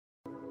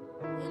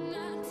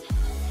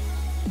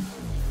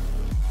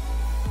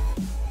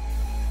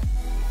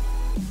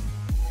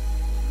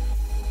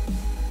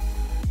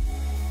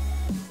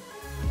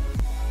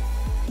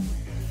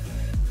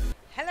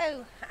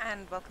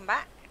and welcome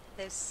back.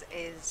 This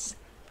is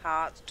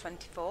part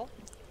 24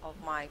 of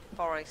my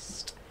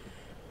forest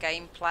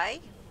gameplay.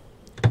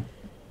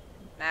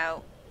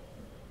 Now,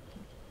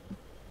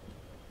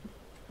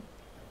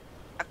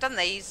 I've done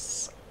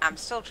these. I'm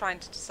still trying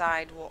to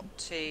decide what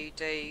to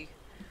do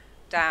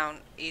down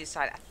either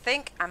side. I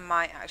think I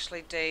might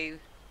actually do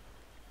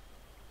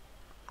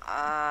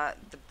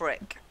the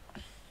brick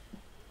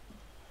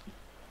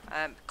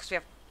because we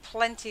have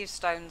plenty of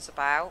stones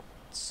about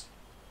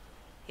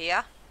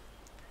here,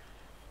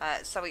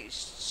 so it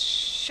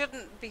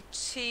shouldn't be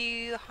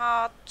too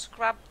hard to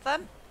grab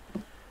them.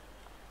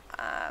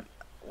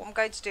 What I'm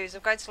going to do is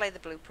I'm going to lay the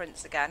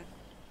blueprints again,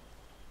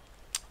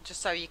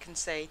 just so you can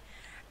see.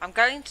 I'm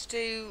going to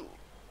do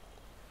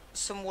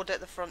some wood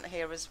at the front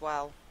here as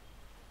well.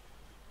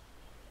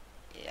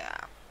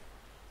 Yeah,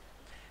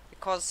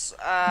 because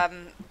I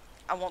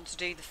want to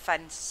do the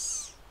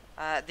fence,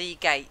 the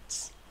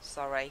gates,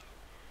 sorry,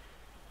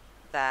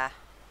 there.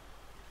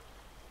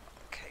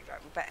 Okay, right,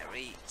 we better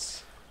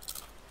eat.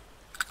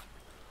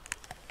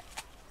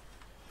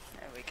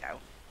 There we go.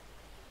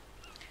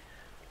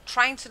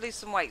 Trying to lose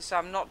some weight, so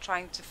I'm not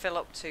trying to fill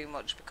up too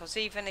much, because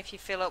even if you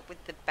fill up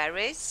with the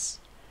berries,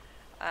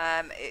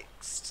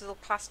 it's still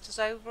classed as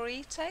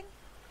overeating.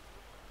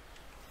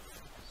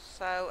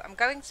 So I'm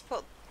going to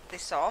put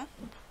this on,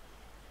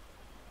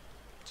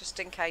 just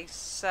in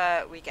case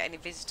we get any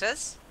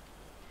visitors.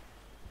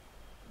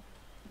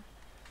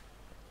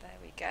 There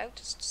we go,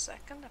 just a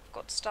second, I've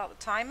got to start the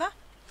timer.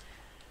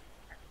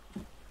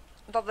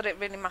 Not that it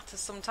really matters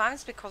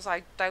sometimes, because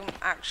I don't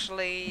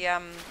actually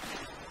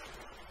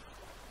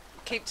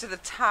keep to the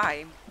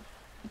time.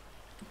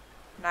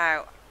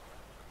 Now,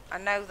 I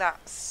know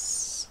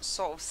that's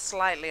sort of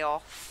slightly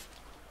off.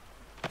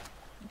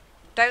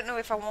 Don't know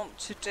if I want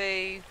to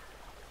do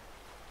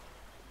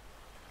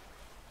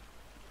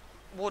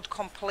wood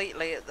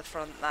completely at the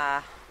front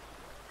there,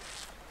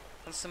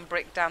 and some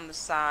brick down the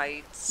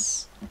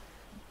sides.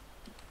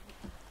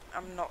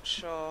 I'm not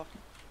sure.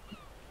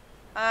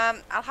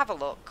 I'll have a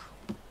look.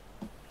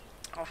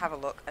 I'll have a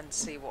look and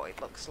see what it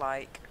looks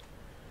like.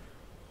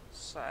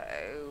 So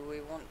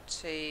we want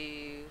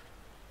to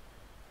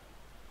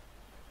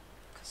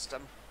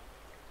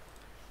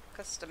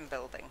custom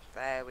building.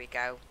 There we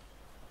go.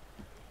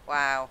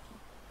 Wow.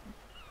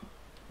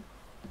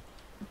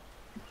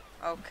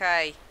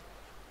 Okay.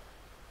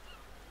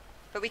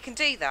 But we can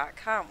do that,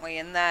 can't we?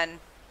 And then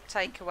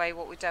take away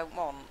what we don't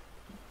want.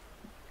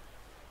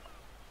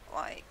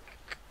 Like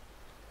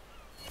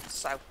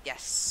so.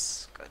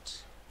 Yes. Good.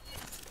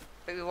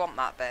 But we want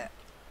that bit.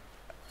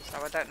 So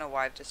I don't know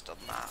why I've just done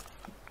that.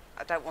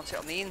 I don't want it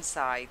on the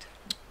inside.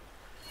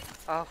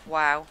 Oh,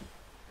 wow.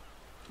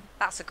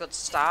 That's a good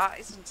start,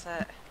 isn't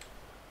it?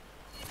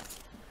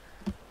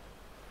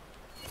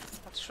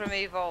 I'll just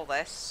remove all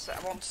this. I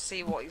want to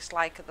see what it's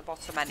like at the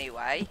bottom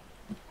anyway.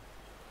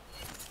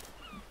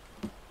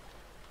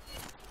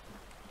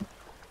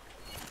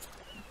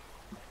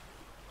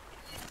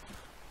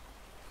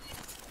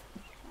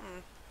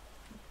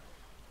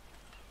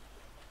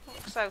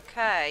 Looks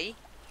okay.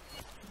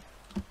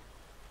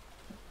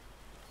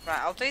 Right,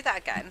 I'll do that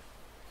again.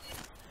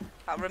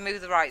 I'll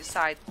remove the right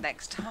side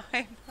next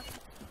time.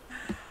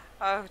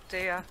 Oh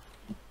dear.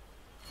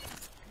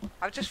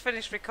 I've just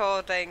finished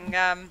recording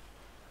a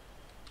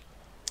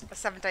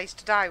 7 Days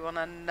to Die one,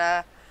 and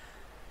I'm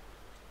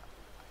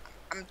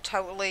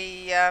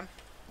totally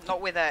not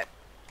with it.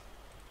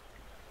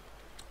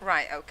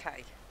 Right,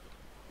 okay.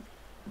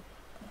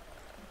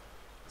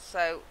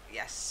 So,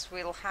 yes,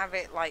 we'll have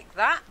it like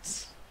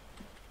that.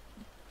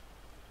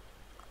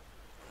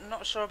 I'm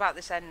not sure about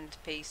this end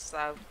piece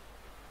though.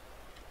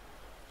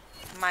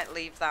 Might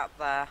leave that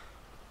there.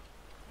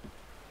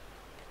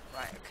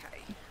 Right,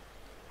 okay.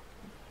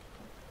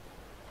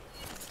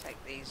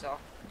 Take these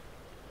off.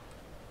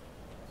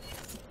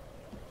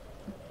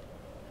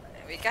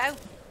 There we go.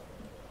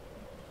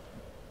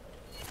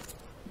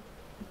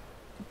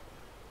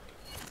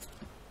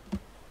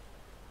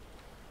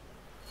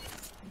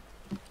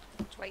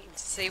 Just waiting to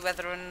see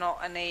whether or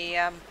not any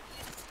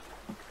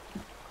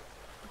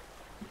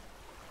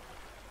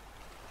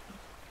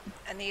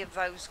of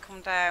those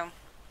come down.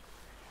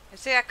 You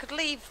see, I could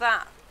leave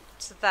that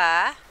to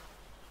there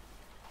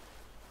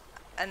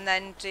and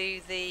then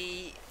do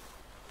the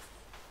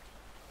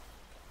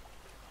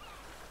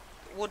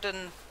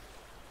wooden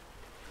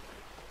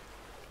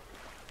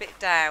bit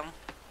down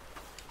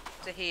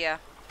to here.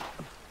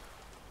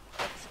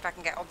 Let's see if I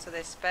can get onto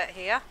this bit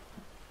here.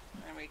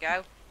 There we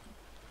go.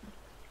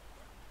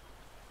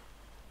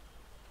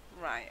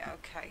 Right,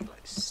 okay,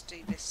 let's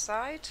do this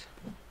side.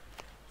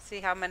 See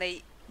how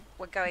many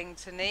we're going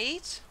to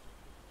need.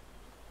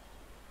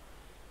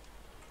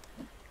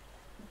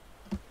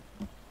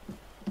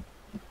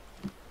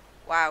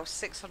 Wow,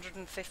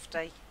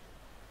 650.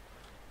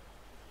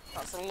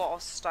 That's a lot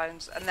of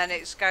stones. And then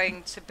it's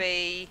going to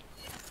be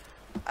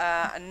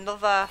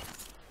another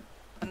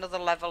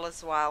level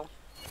as well.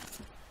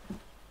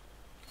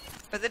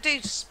 But they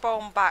do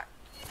spawn back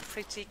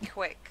pretty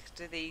quick,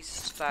 do these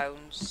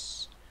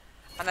stones.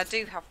 And I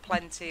do have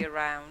plenty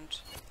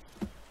around.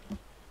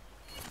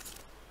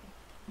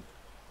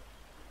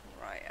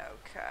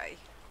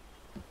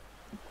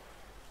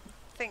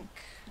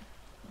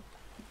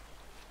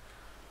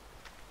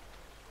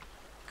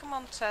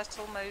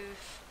 turtle,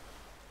 move.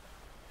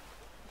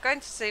 I'm going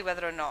to see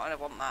whether or not I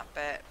want that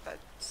bit, but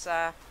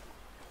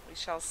we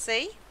shall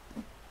see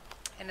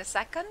in a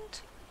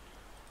second.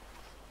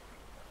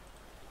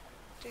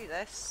 Do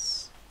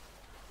this.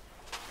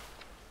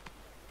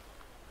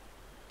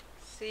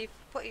 See,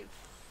 put it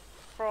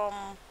from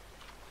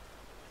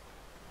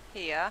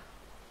here.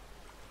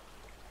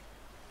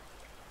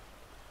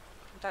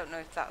 I don't know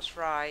if that's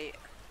right.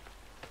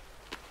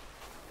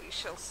 We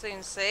shall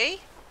soon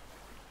see.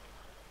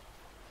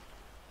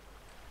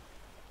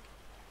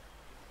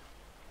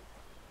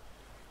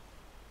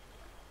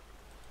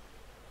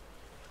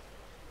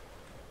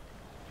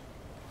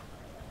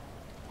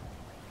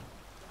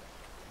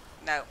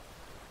 No.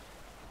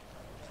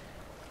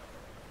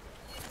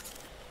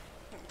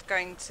 It's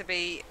going to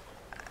be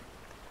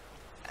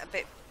a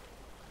bit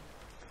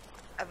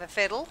of a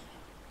fiddle,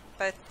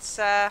 but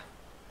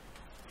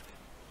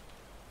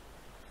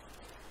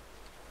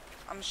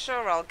I'm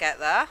sure I'll get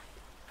there.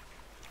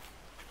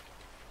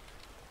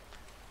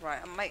 Right,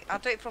 I'll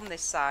do it from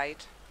this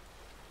side.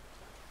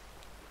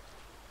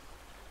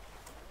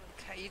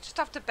 Okay, you just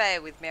have to bear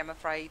with me, I'm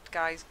afraid,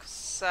 guys,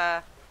 because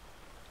I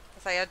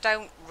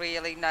don't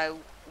really know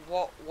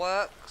what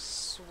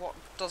works, what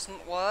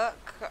doesn't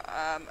work,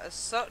 as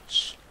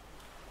such.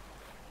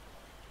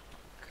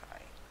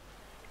 Okay.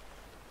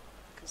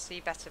 I can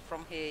see better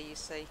from here, you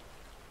see.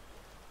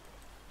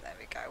 There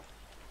we go.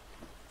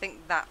 I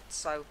think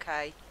that's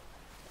okay.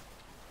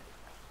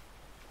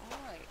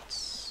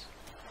 Right.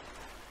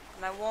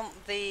 And I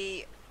want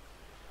the...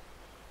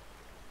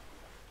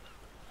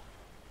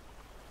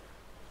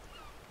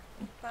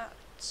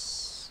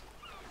 That's...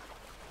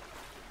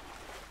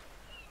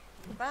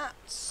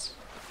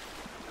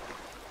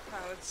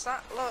 How does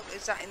that look?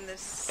 Is that in the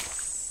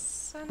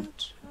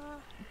centre?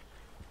 Oh.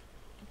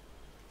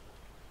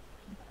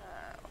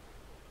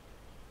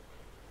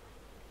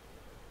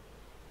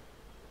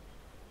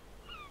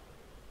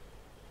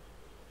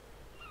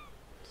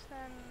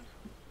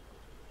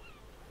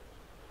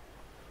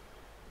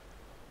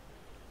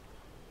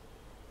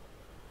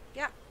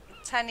 Yeah,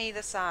 10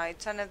 either side.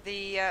 10 of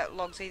the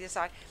logs either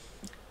side.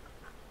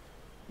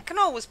 I can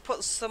always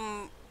put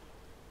some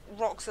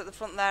rocks at the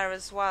front there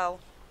as well.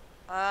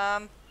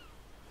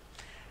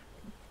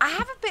 I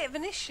have a bit of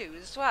an issue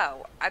as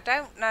well. I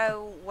don't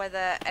know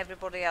whether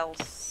everybody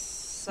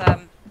else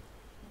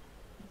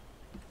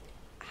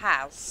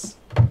has.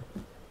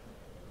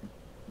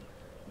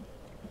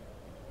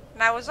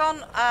 Now I was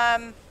on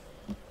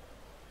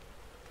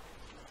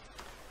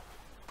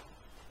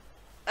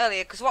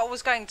earlier, because what I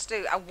was going to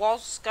do, I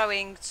was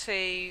going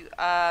to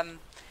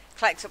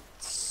collect up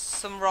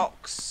some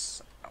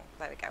rocks. Oh,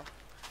 there we go.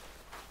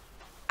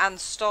 And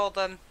store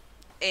them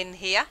in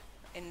here,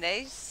 in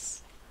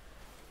these.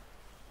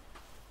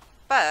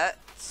 But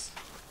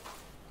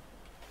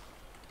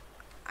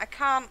I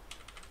can't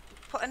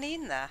put any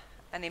in there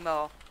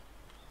anymore.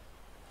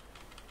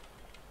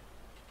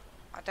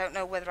 I don't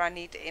know whether I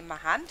need it in my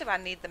hand. Do I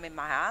need them in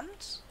my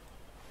hand?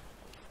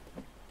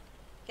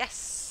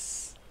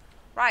 Yes.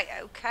 Right,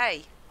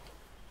 okay.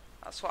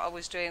 That's what I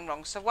was doing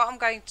wrong. So what I'm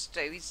going to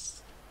do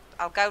is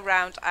I'll go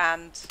round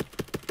and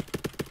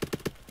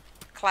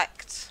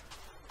collect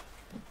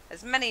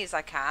as many as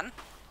I can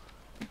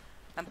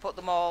and put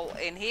them all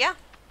in here.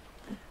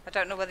 I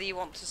don't know whether you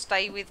want to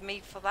stay with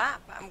me for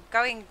that, but I'm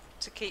going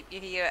to keep you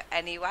here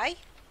anyway.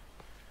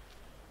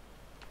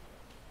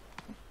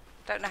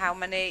 Don't know how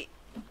many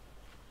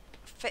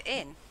fit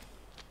in.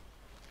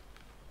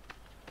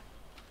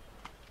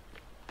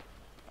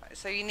 Right,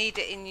 so you need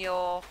it in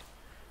your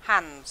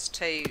hands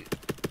to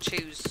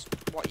choose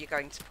what you're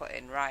going to put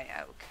in. Right,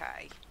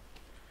 okay.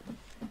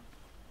 I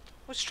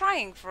was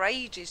trying for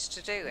ages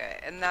to do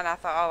it, and then I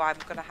thought, oh, I'm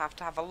going to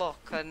have a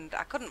look, and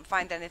I couldn't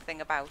find anything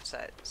about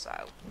it,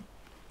 so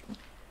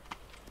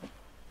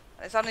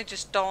it's only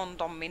just dawned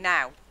on me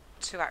now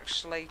to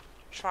actually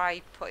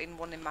try putting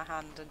one in my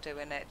hand and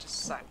doing it, just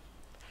so.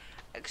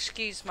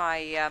 Excuse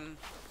my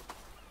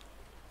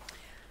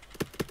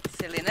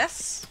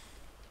silliness.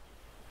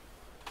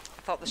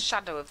 I thought the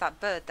shadow of that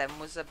bird then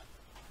was a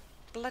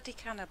bloody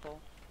cannibal.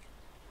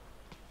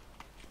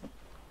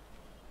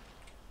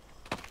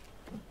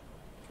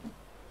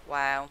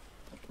 Wow.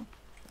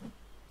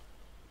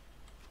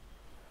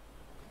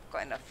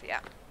 Got enough,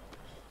 yeah.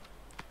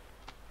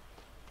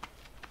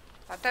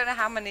 I don't know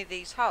how many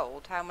these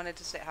hold. How many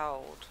does it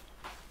hold?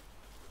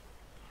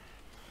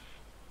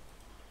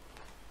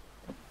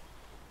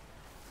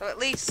 So at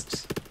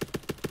least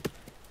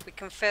we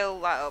can fill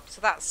that up. So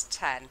that's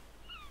 10.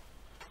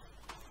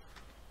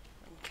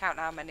 Count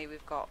how many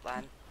we've got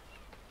then.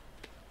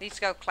 Need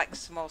to go collect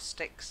some more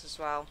sticks as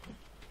well.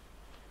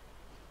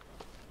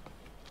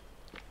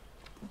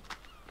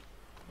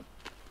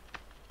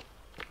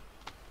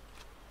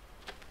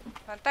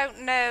 I don't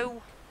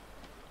know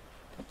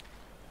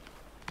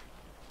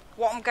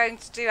what I'm going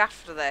to do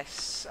after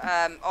this.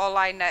 All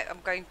I know, I'm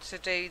going to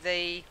do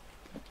the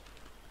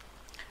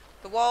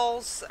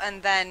walls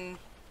and then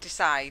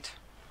decide.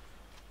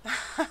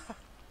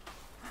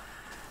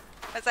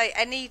 I'd say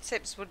any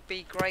tips would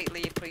be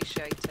greatly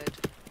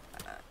appreciated.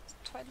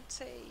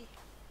 20.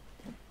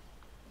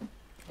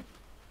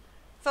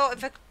 Thought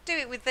if I could do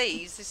it with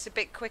these, it's a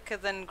bit quicker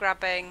than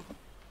grabbing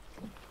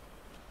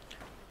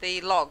the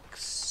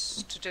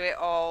logs to do it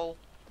all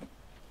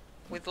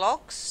with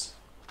logs.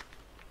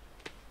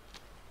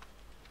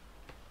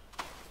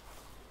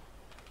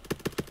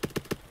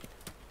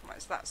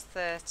 Right, so that's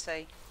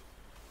 30.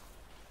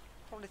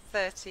 Probably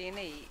 30 in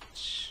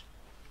each.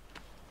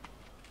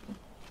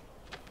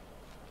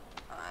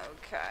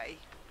 Okay.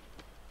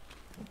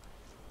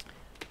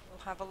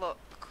 We'll have a look.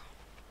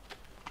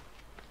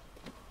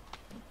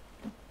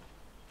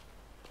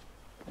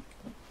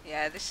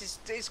 Yeah, this is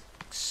it's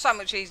so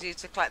much easier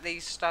to collect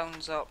these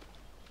stones up.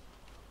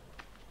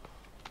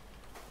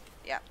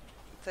 Yeah,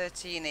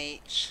 30 in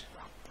each.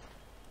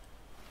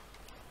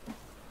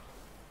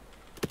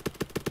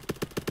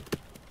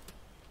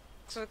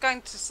 So we're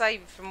going to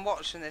save from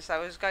watching this. I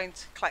was going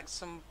to collect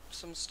some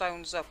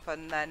stones up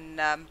and then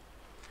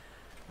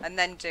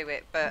do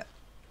it, but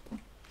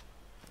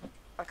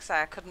like I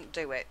say, I couldn't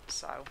do it,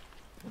 so,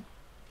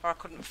 or I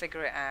couldn't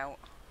figure it out.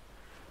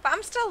 But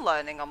I'm still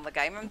learning on the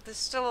game, and there's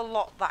still a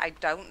lot that I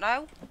don't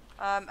know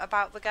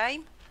about the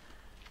game.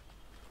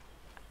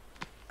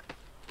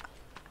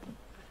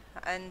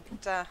 And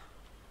I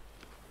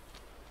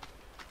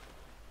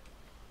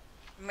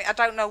mean, I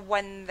don't know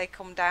when they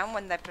come down,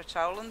 when they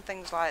patrol and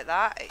things like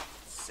that.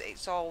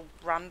 It's all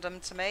random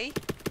to me.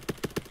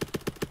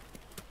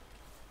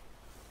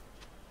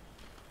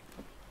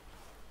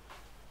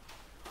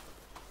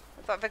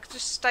 I thought if I could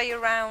just stay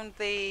around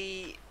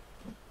the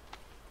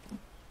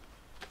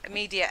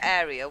immediate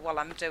area while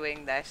I'm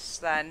doing this,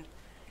 then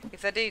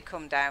if they do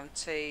come down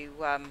to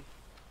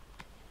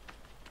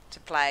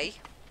play,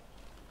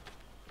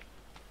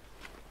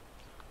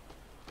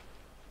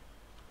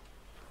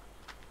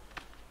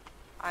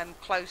 I'm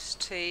close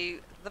to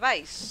the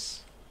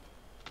base.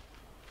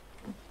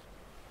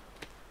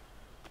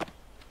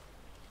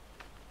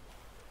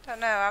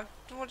 Don't know.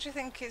 What do you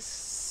think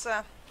is?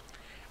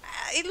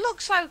 It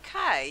looks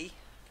okay.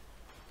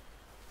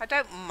 I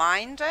don't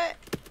mind it,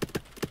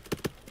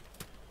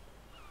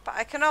 but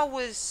I can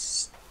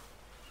always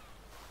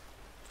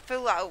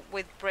fill that up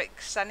with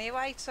bricks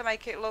anyway to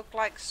make it look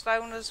like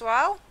stone as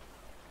well.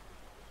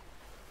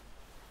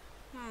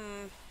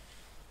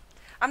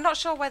 I'm not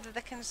sure whether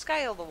they can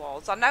scale the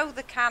walls. I know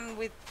they can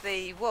with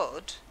the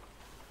wood,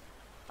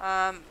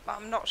 but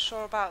I'm not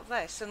sure about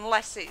this,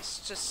 unless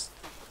it's just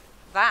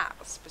that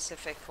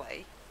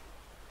specifically.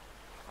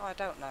 Oh, I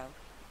don't know.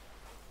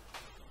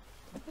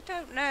 I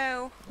don't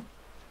know.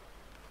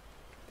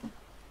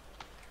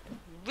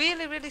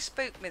 Really, really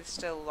spooked me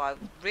still though.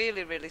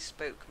 Really, really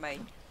spooked me.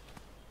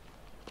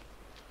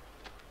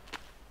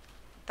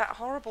 That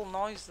horrible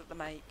noise that they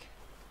make.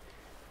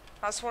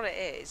 That's what it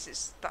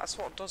is. That's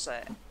what does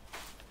it.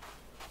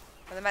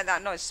 When they make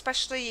that noise,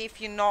 especially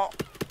if you're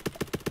not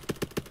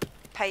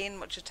paying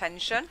much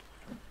attention.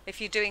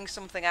 If you're doing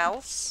something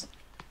else,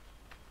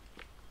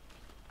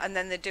 and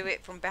then they do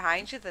it from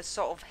behind you, the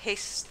sort of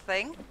hiss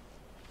thing.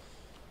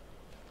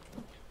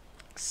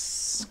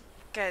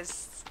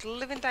 Scares the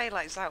living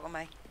daylights out of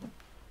me.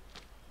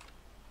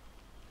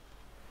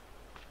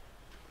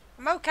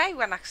 I'm okay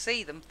when I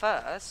see them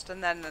first,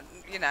 and then,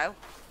 you know,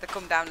 they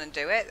come down and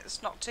do it.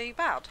 It's not too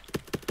bad.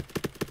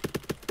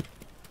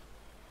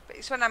 But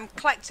it's when I'm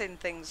collecting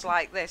things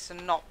like this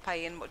and not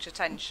paying much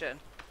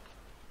attention,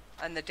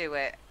 and they do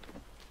it.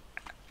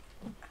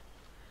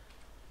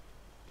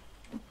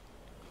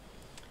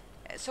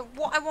 So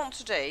what I want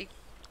to do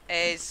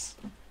is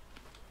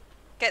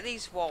get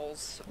these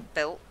walls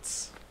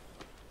built.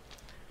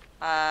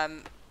 A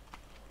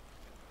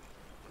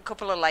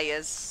couple of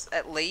layers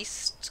at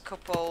least.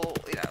 Couple,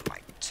 you know,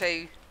 like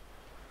two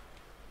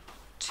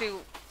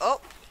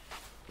up.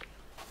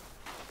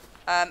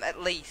 At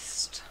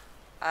least.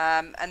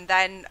 And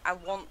then I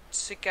want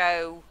to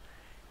go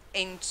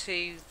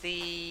into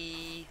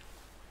the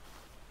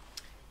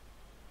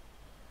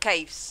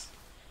caves.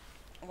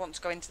 I want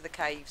to go into the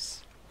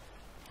caves.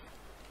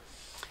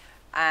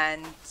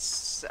 And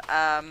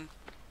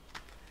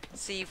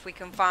see if we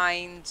can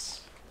find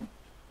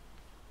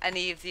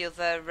any of the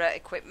other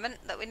equipment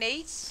that we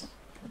need.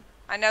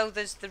 I know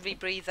there's the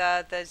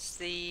rebreather, there's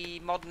the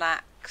modern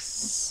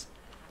axe,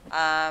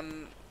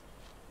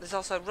 there's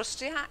also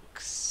rusty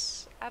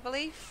axe, I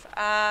believe.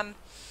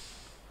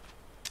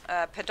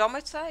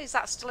 Pedometer, is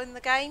that still in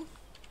the game?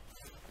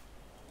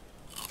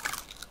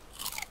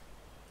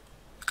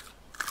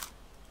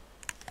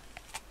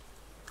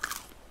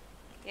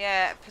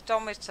 Yeah,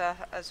 pedometer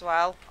as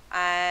well,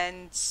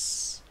 and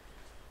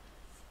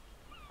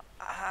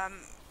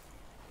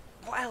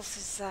what else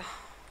is there?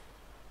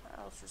 What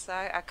else is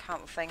there? I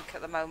can't think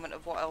at the moment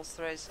of what else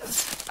there is.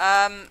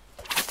 But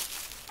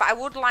I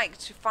would like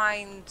to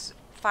find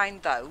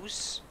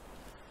those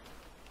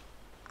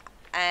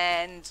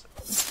and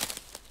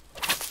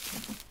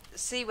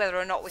see whether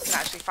or not we can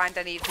actually find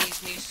any of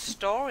these new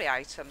story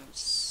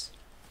items.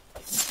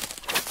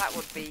 That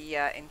would be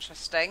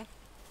interesting.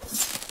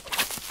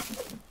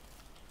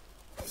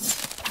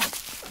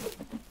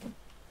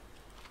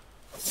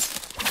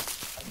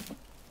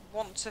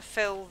 want to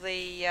fill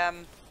the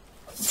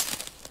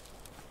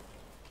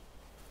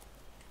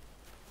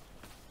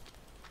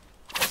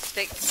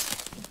stick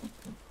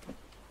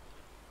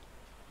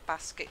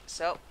baskets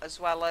up, as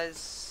well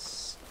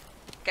as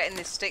getting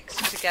the sticks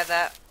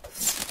together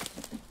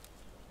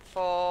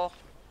for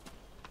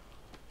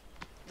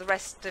the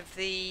rest of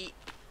the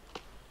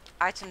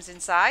items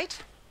inside.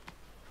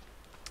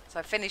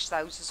 So I finished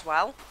those as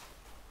well.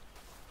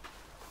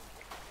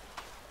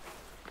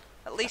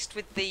 At least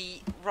with the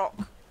rock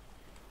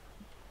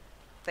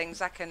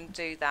things I can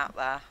do that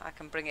there. I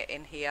can bring it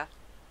in here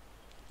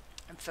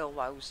and fill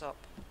those up.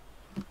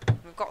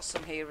 We've got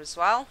some here as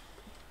well.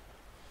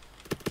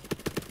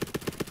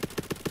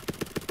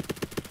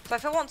 So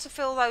if I want to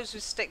fill those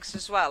with sticks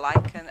as well,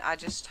 I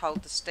just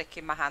hold the stick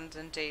in my hand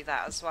and do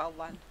that as well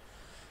then.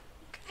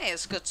 Okay,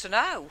 it's good to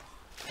know.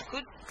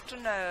 Good to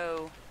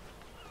know.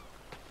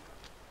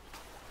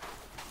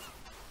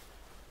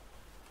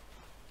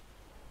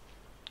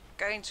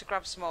 Going to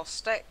grab some more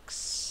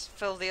sticks,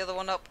 fill the other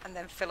one up, and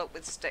then fill up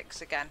with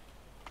sticks again.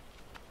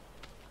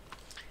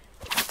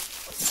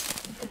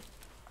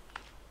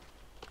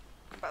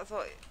 But I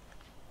thought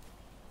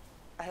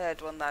I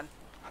heard one then.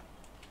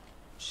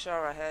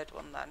 Sure, I heard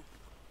one then.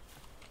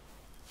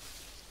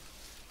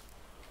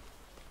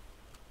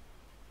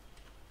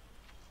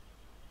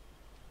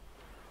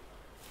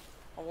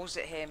 Or was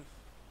it him?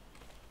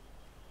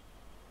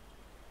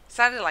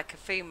 Sounded like a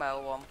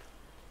female one.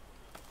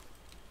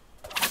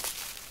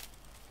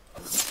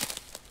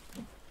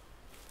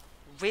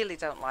 Really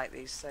don't like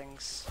these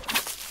things.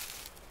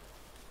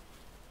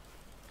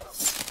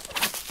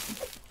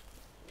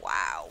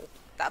 Wow,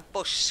 that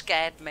bush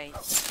scared me.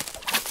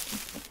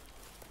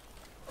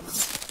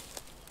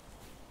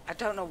 I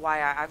don't know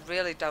why, I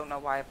really don't know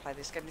why I play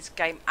this game. This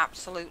game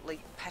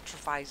absolutely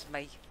petrifies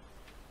me.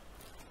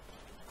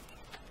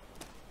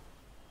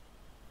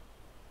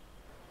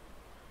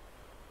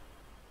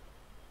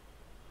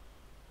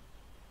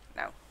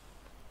 No.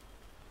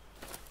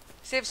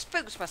 See, I've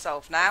spooked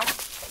myself now.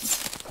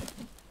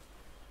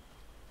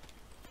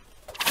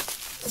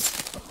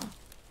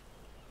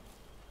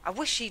 I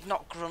wish he'd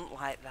not grunt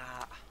like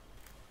that.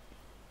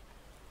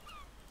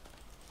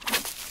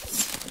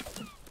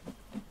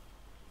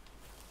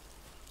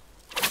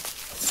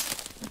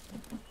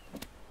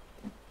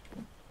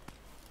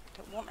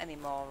 Don't want any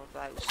more of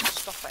those.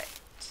 Stop it.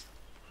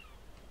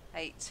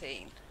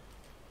 18.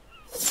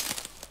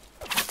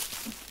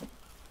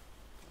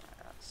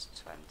 That's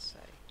 20.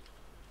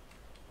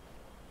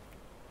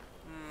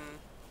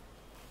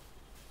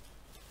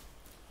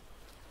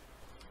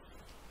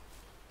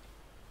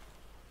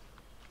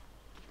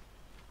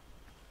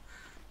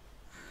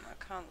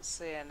 Can't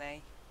see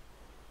any.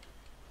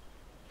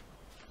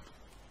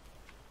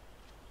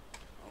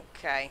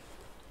 Okay,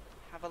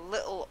 have a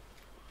little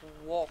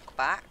walk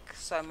back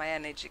so my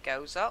energy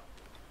goes up.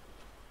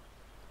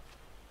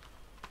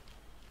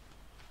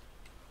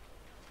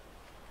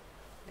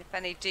 If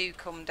any do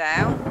come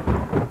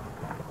down.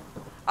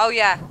 Oh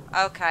yeah,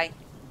 okay.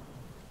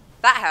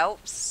 That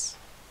helps.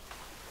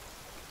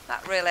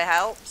 That really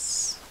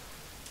helps.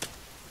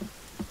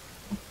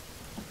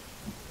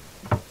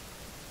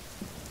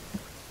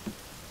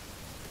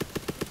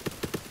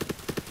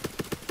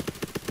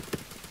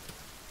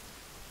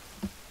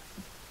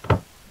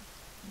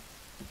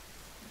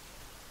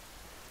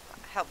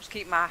 Helps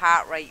keep my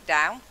heart rate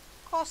down.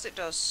 Of course it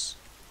does.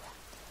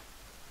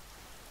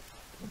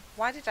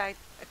 Why did I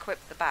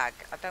equip the bag?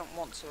 I don't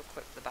want to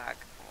equip the bag.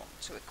 I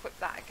want to equip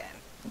that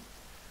again.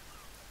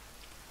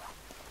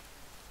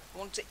 I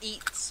want to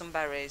eat some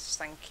berries,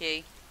 thank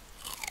you.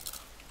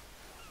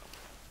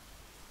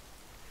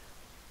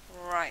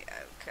 Right,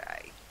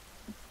 okay.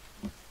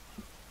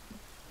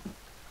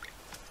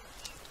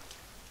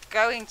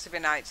 Going to be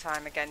night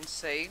time again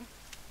soon.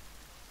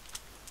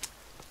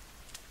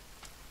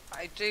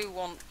 I do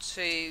want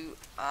to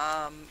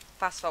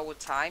fast forward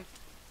time.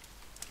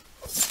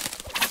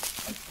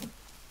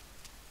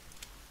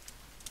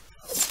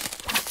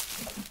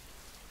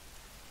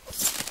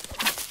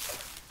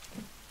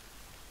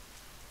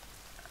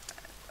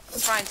 I'm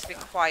trying to be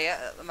quiet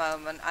at the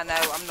moment. I know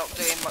I'm not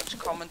doing much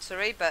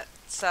commentary, but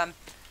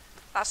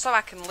that's so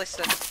I can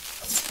listen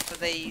for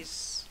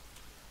these.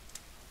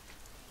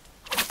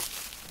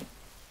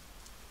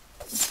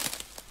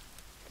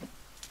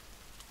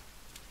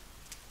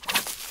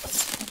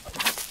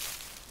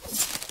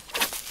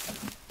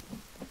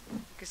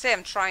 See,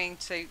 I'm trying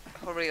to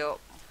hurry up.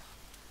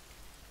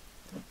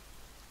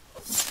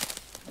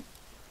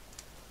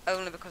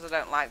 Only because I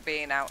don't like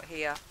being out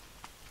here.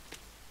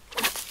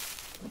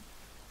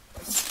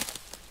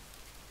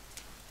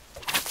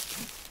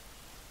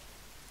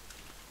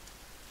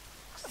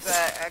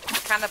 There's a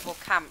cannibal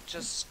camp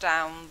just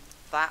down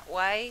that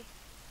way.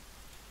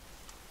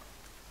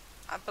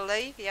 I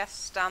believe,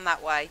 yes, down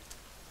that way.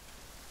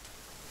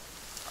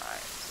 Right,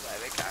 so there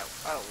we go.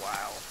 Oh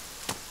wow.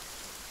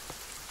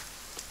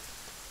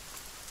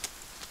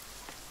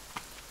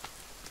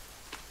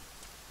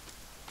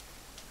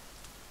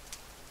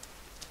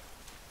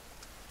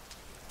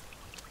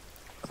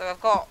 So I've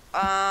got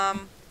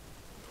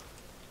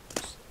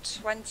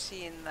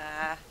 20 in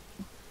there.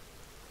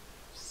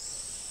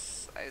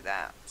 So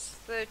that's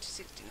 30,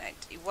 60,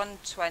 90,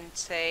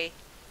 120,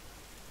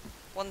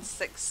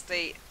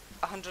 160,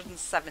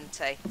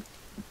 170.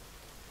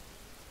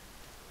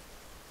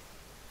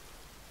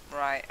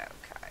 Right,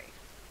 okay.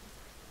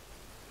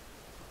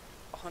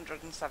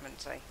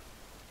 170.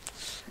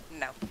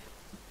 No.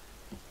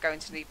 Going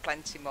to need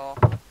plenty more.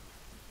 Right.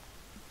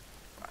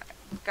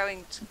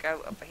 Going to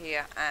go up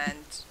here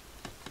and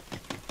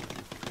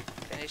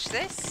finish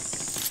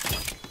this.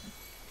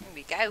 Here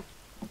we go.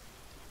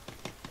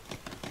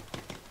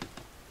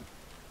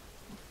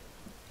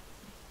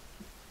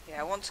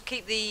 Yeah, I want to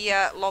keep the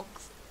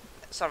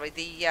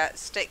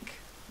stick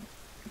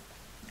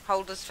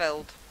holders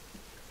filled.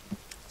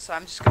 So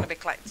I'm just going to be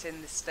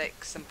collecting the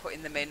sticks and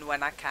putting them in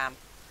when I can.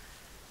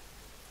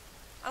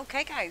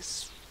 Okay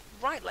guys,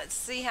 right, let's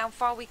see how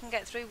far we can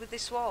get through with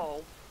this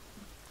wall.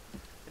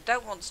 I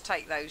don't want to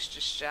take those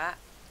just yet.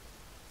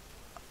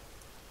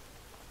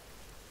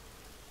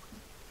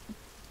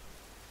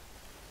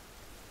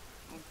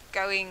 I'm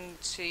going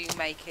to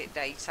make it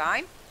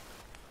daytime.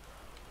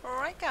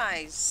 Alright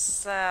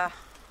guys,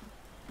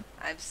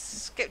 I've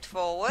skipped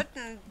forward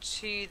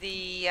into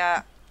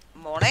the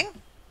morning.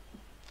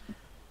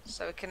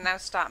 So we can now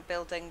start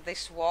building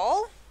this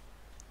wall.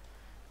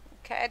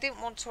 Okay, I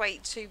didn't want to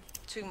wait too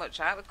much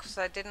out because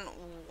I didn't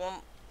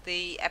want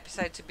the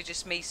episode to be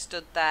just me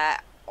stood there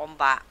on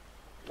that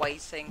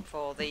waiting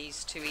for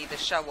these to either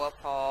show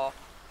up or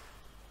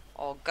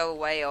go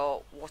away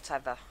or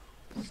whatever.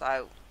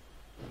 So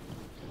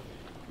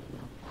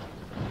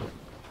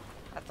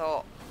I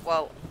thought,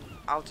 well,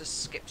 I'll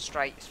just skip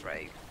straight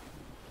through.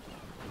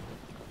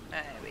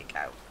 There we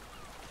go.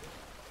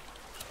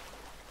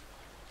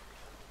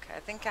 Okay, I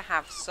think I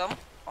have some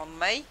on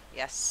me.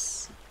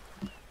 Yes.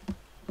 I'm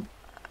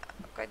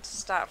going to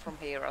start from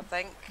here, I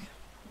think.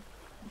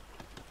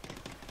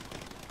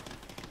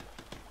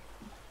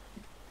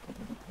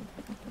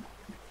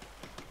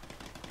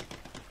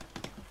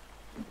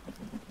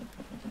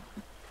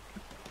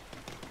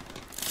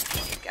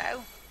 There we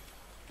go.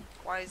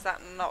 Why is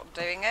that not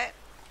doing it?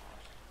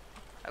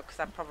 Oh,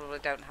 because I probably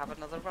don't have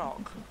another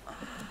rock.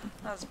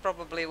 That's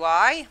probably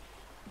why.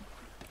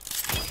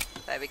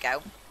 There we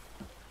go.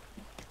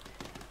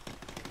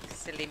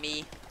 Silly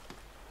me.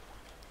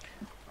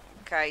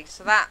 Okay,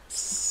 so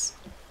that's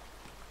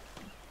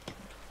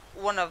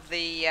one of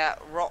the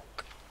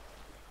rock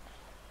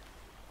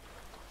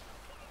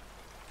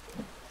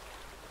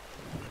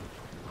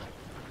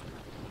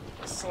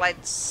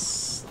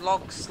sleds,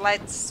 log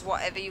sleds,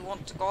 whatever you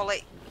want to call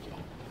it,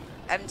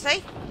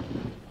 empty.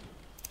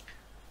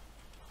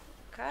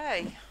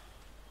 Okay.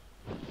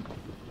 I'm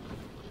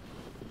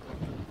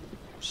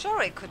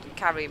sure it couldn't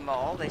carry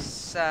more,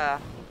 this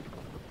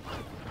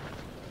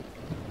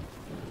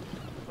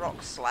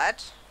rock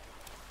sled.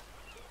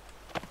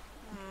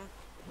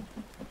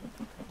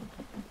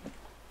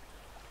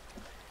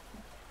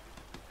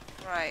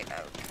 Right,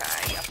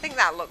 okay. I think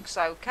that looks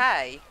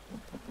okay.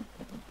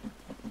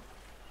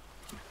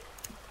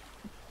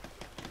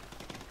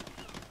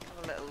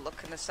 Have a little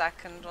look in a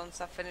second once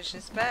I finish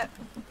this bit.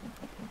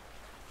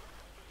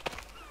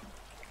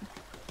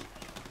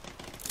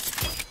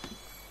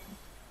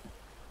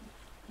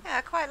 Yeah,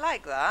 I quite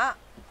like that.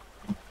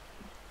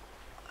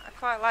 I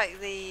quite like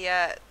the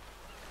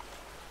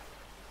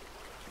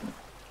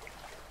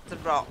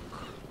rock.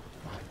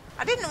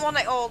 I didn't want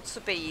it all to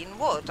be in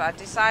wood. I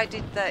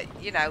decided that,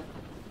 you know,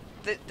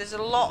 there's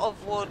a lot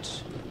of wood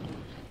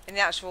in the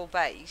actual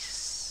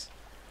base.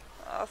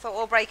 I thought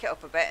we'll break it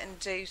up a bit and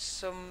do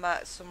some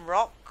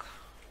rock.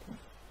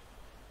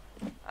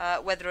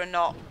 Whether or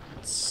not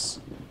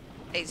it's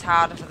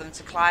harder for them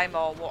to climb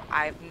or what,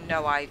 I have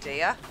no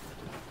idea.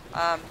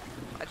 I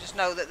just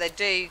know that they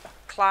do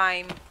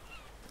climb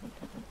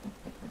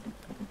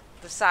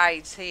the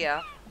sides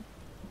here.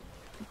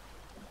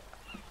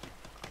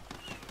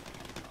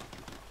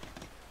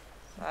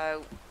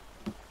 So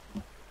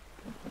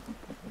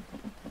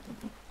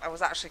I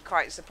was actually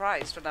quite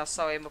surprised when I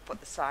saw him up at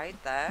the side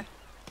there.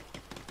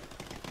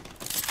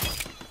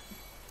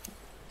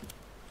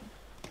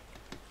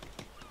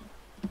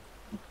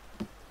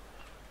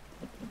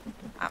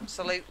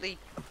 Absolutely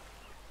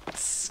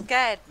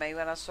scared me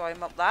when I saw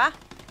him up there.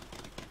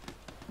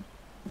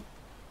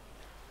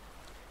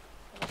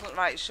 I wasn't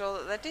right sure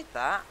that they did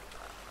that.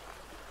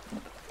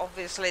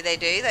 Obviously they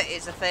do, that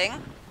is a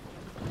thing.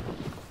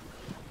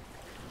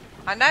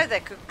 I know they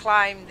could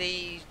climb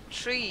the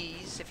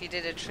trees if you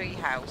did a tree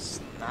house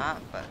and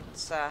that, but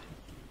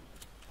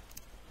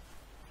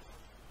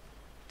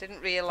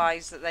didn't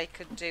realise that they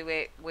could do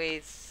it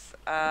with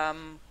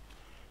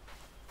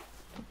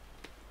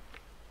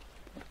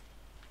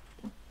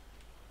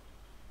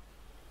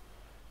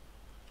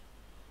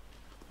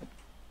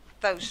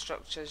those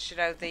structures, you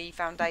know, the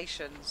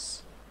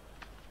foundations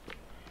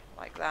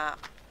like that.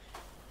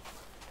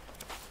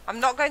 I'm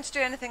not going to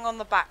do anything on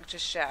the back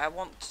just yet. I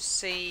want to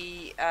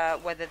see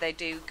whether they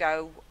do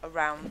go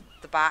around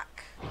the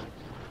back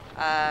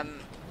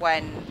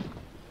when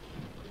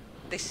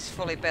this is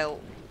fully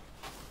built.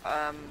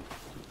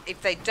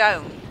 if they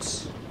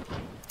don't,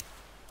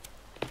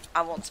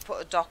 I want to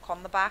put a dock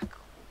on the back.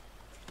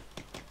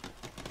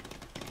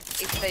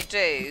 If they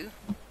do,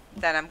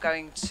 then I'm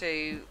going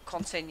to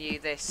continue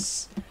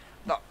this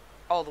not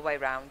all the way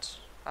around,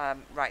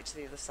 right to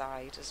the other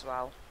side as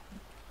well.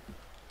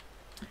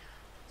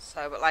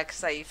 So, but like I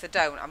say, if they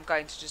don't, I'm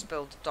going to just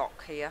build a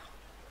dock here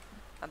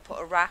and put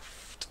a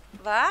raft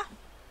there.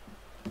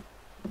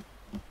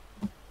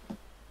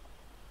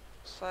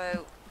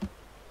 So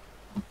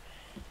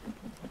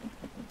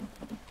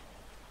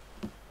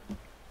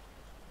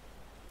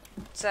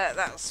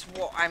that's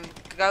what I'm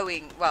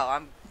going.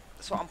 Well,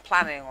 that's what I'm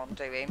planning on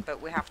doing.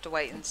 But we have to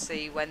wait and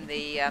see when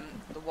the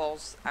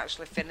wall's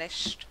actually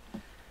finished.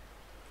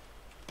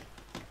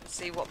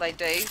 See what they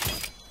do.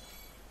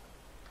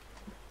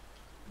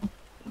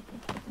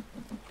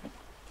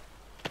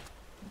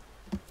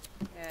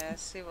 Yeah,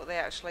 see what they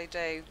actually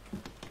do.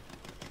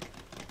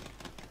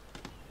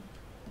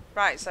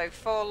 Right, so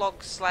 4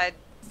 log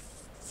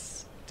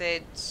sleds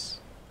did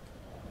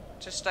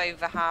just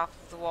over half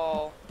of the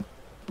wall.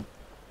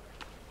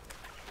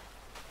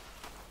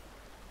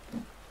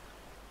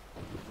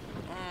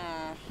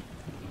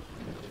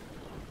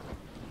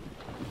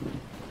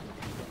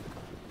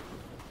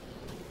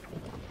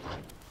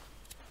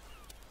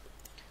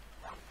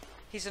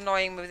 He's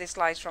annoying me with this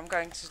lighter. I'm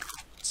going to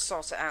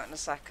sort it out in a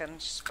second.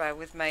 Just bear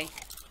with me.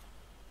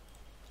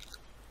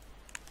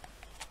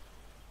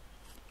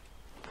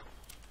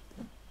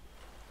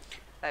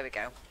 There we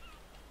go.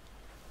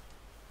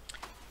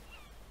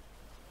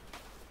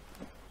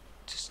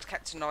 Just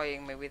kept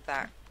annoying me with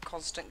that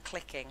constant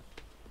clicking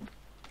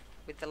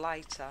with the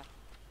lighter.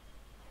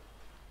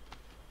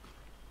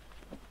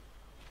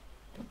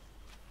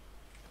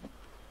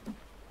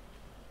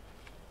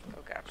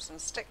 Go grab some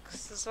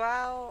sticks as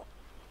well.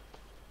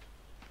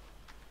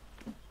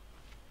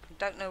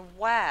 Don't know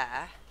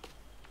where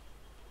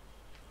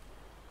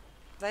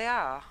they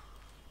are.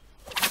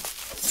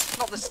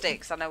 Not the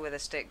sticks, I know where the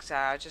sticks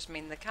are, I just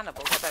mean the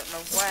cannibals. I don't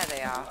know where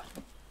they are.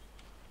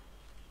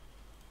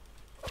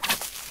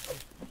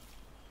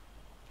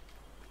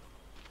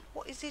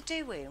 What is he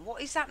doing?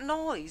 What is that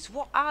noise?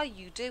 What are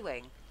you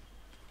doing?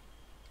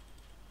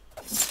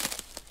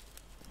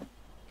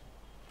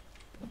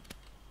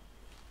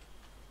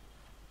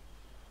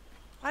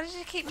 Why did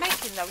he keep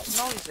making those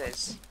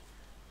noises?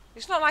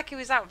 It's not like he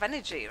was out of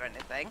energy or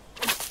anything.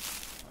 It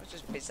was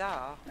just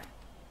bizarre.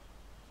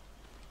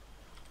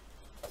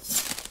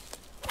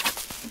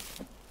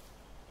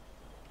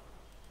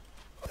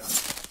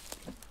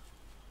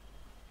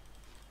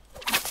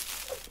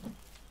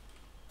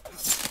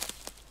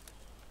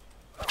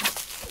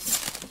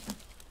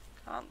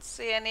 Can't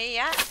see any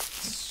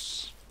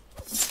yet.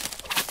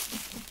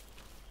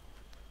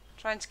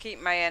 Trying to keep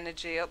my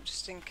energy up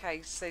just in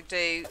case they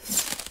do.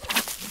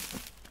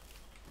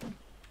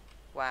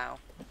 Wow.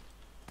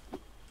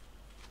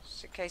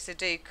 Just in case they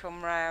do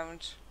come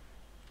round.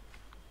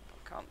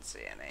 Can't see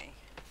any.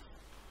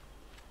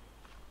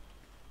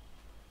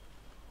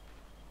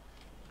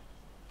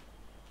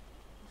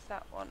 Is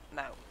that one?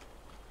 No.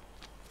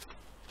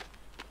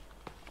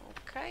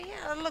 Okay,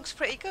 yeah, that looks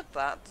pretty good,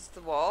 that does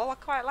the wall. I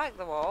quite like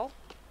the wall.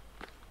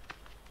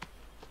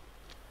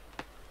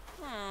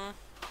 You'll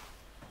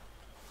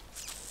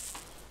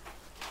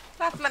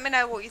have to let me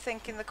know what you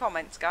think in the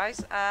comments,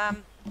 guys. As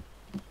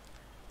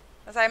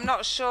I'm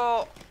not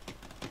sure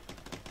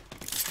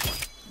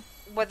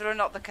whether or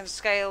not they can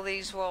scale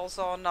these walls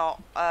or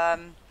not. Like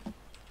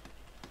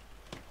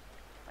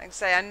I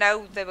say, I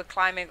know they were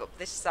climbing up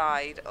this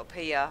side, up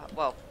here,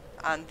 well,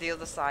 and the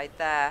other side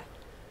there.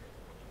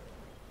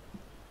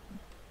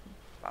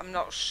 But I'm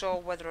not sure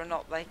whether or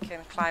not they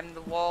can climb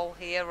the wall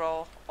here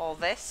or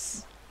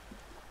this.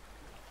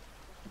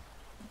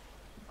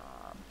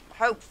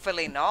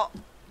 Hopefully not.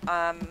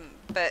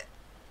 But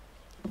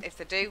if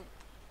they do,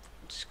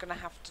 I'm just going to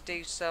have to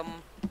do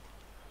some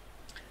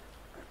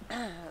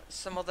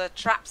other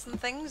traps and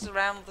things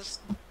around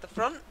the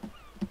front.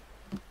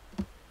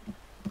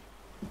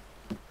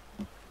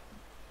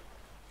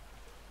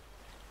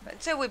 But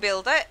until we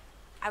build it,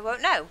 I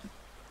won't know.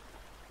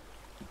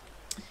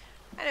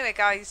 Anyway,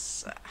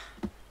 guys,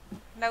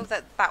 know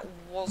that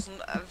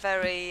wasn't a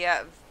very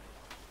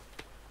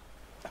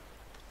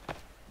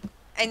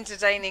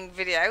entertaining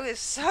video as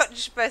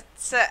such, but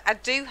I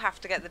do have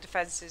to get the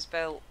defences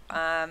built.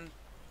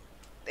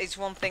 It's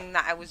one thing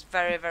that I was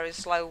very, very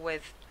slow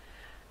with.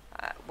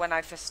 When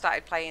I first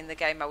started playing the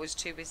game, I was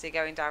too busy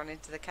going down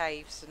into the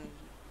caves and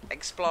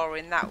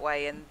exploring that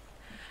way, and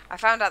I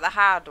found out the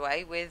hard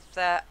way with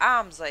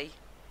Armsy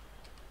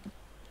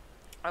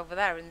over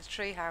there in the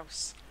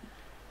treehouse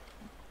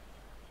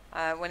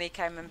when he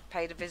came and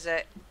paid a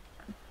visit.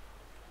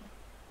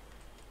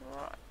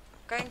 Right, I'm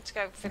going to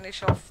go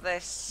finish off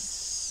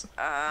this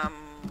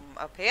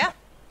up here.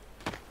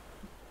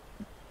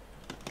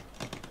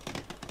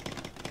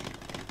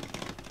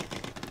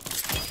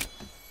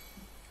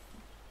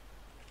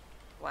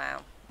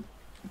 Wow.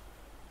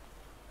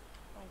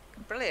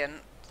 Oh,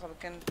 brilliant. So we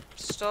can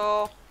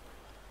store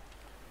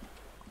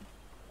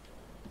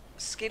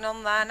skin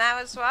on there now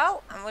as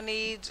well, and we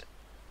need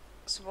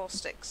some more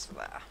sticks for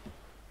there.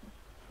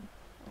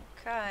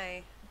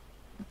 Okay.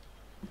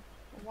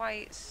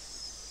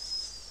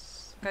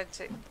 White's going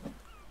to...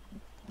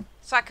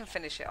 So I can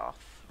finish it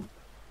off.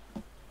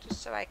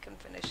 Just so I can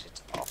finish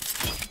it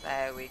off.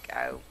 There we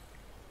go.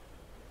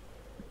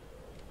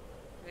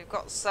 We've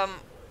got some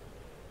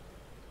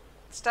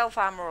stealth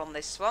armour on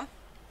this one.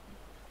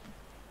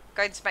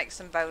 Going to make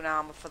some bone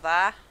armour for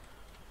there.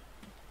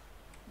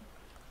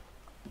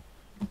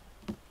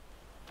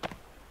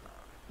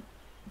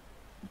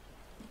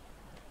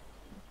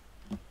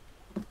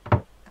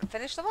 And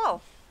finish them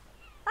all.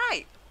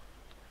 Right.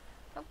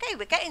 Okay,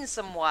 we're getting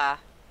somewhere.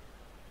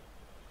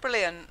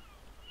 Brilliant.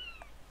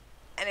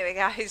 Anyway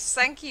guys,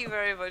 thank you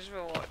very much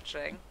for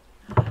watching.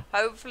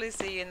 Hopefully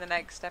see you in the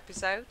next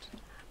episode.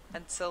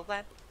 Until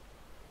then,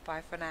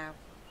 bye for now.